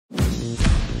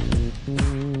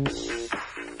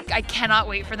I cannot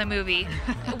wait for the movie.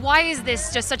 Why is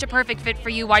this just such a perfect fit for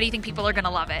you? Why do you think people are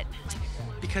gonna love it?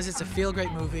 Because it's a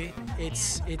feel-great movie.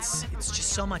 It's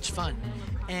just so much fun,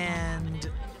 and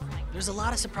there's a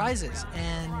lot of surprises,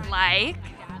 and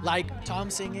like Tom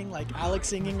singing, like Alec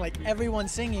singing, like everyone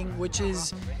singing, which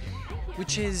is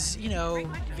you know,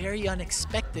 very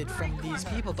unexpected from these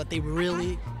people, but they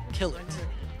really kill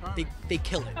it. They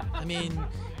kill it. I mean,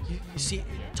 you see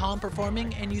Tom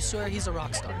performing and you swear he's a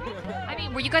rock star. I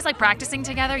mean, were you guys like practicing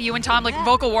together? You and Tom, like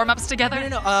vocal warm-ups together?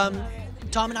 No.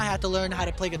 Tom and I had to learn how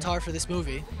to play guitar for this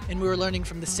movie, and we were learning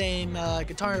from the same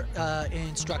guitar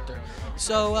instructor.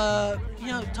 So, you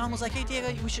know, Tom was like, hey,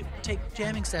 Diego, we should take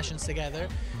jamming sessions together,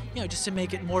 you know, just to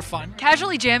make it more fun.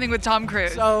 Casually jamming with Tom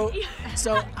Cruise.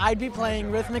 So I'd be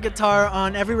playing rhythmic guitar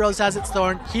on Every Rose Has Its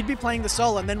Thorn, he'd be playing the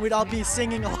solo, and then we'd all be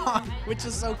singing along, which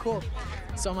is so cool.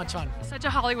 So much fun. Such a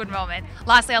Hollywood moment.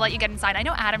 Lastly, I'll let you get inside. I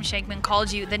know Adam Shankman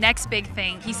called you the next big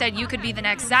thing. He said you could be the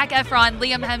next Zac Efron,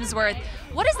 Liam Hemsworth.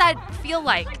 What does that feel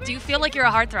like? Do you feel like you're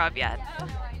a heartthrob yet?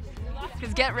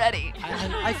 Because get ready.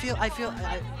 I feel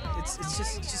it's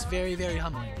just very, very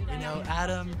humbling. You know,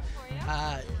 Adam,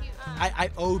 I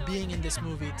owe being in this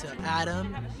movie to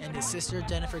Adam and his sister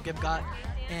Jennifer Gibgot,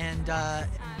 and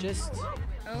just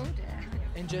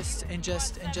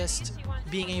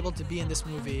being able to be in this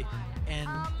movie and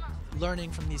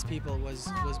learning from these people was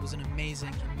an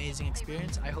amazing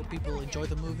experience. I hope people enjoy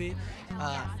the movie,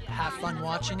 have fun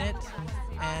watching it,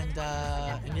 and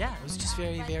yeah, it was just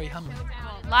very, very humbling.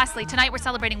 Lastly, tonight we're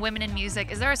celebrating women in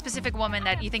music. Is there a specific woman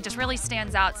that you think just really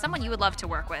stands out, someone you would love to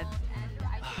work with?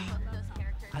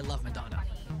 I love Madonna.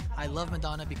 I love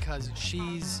Madonna because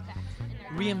she's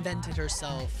reinvented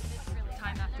herself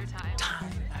Time after time.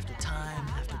 Time after time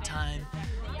after time.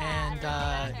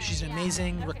 And she's an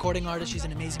amazing recording artist. She's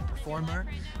an amazing performer.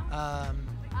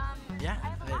 Yeah.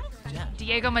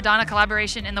 Diego Madonna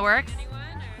collaboration in the works?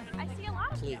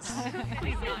 Please.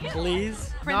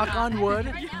 Please. Knock on wood.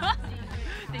 Thank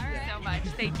you so much.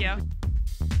 Thank you.